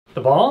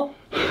The ball?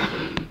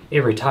 It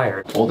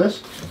retired. Hold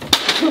this.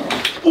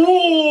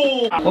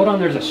 Ooh! Hold on,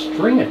 there's a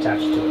string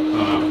attached to it.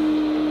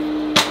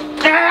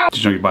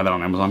 Did you know you buy that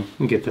on Amazon? You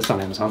can get this on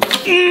Amazon.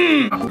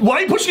 Why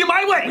are you pushing it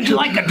my way? Would you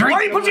like a drink?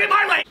 Why are you pushing it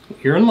my way?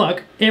 You're in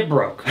luck. It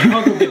broke.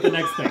 I'll go get the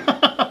next thing.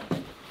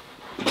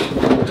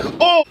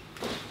 Oh!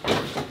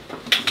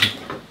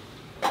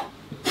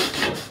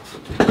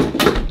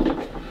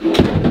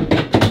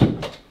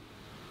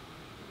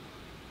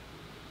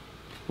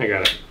 I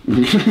got it.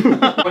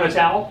 Want a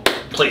towel?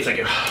 Please, thank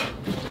you.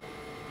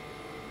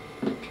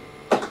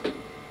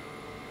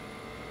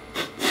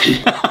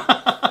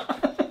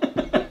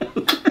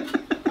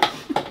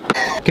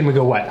 Can we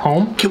go what?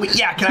 Home? Can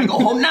I go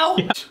home now?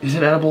 Yeah. Is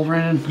it edible,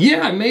 Brandon?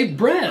 Yeah, I made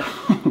bread.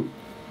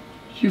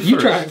 You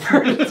try it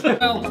first.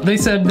 Well, they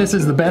said this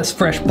is the best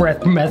fresh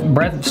breath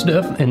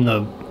stuff in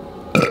the...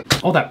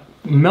 all that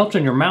melts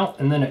in your mouth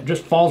and then it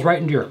just falls right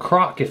into your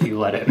crock if you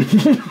let it.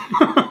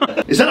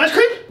 Is that ice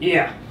cream?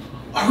 Yeah.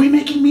 Are we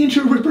making me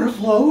into a river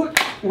flow?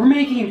 We're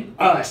making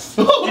us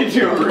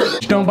into a river.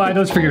 Don't buy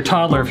those for your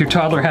toddler if your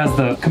toddler has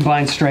the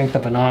combined strength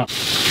of an ox.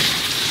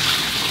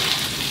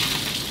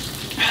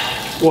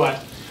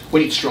 What?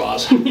 We need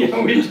straws.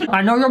 Yeah,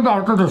 I know you're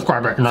about to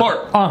describe it.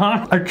 Fart.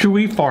 Uh-huh. A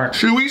chewy fart.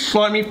 Chewy,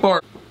 slimy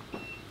fart.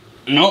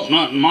 Nope,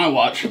 not in my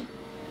watch.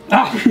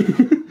 Ah.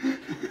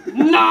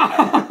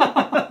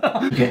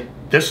 No! Okay,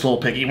 this little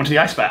piggy went to the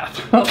ice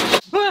bath.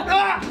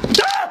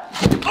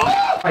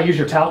 I use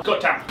your towel. Go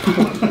down.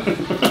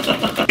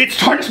 It's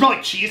starting to smell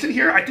like cheese in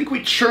here. I think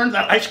we churned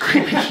that ice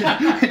cream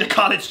into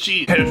cottage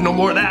cheese. Hey, there's no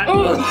more of that.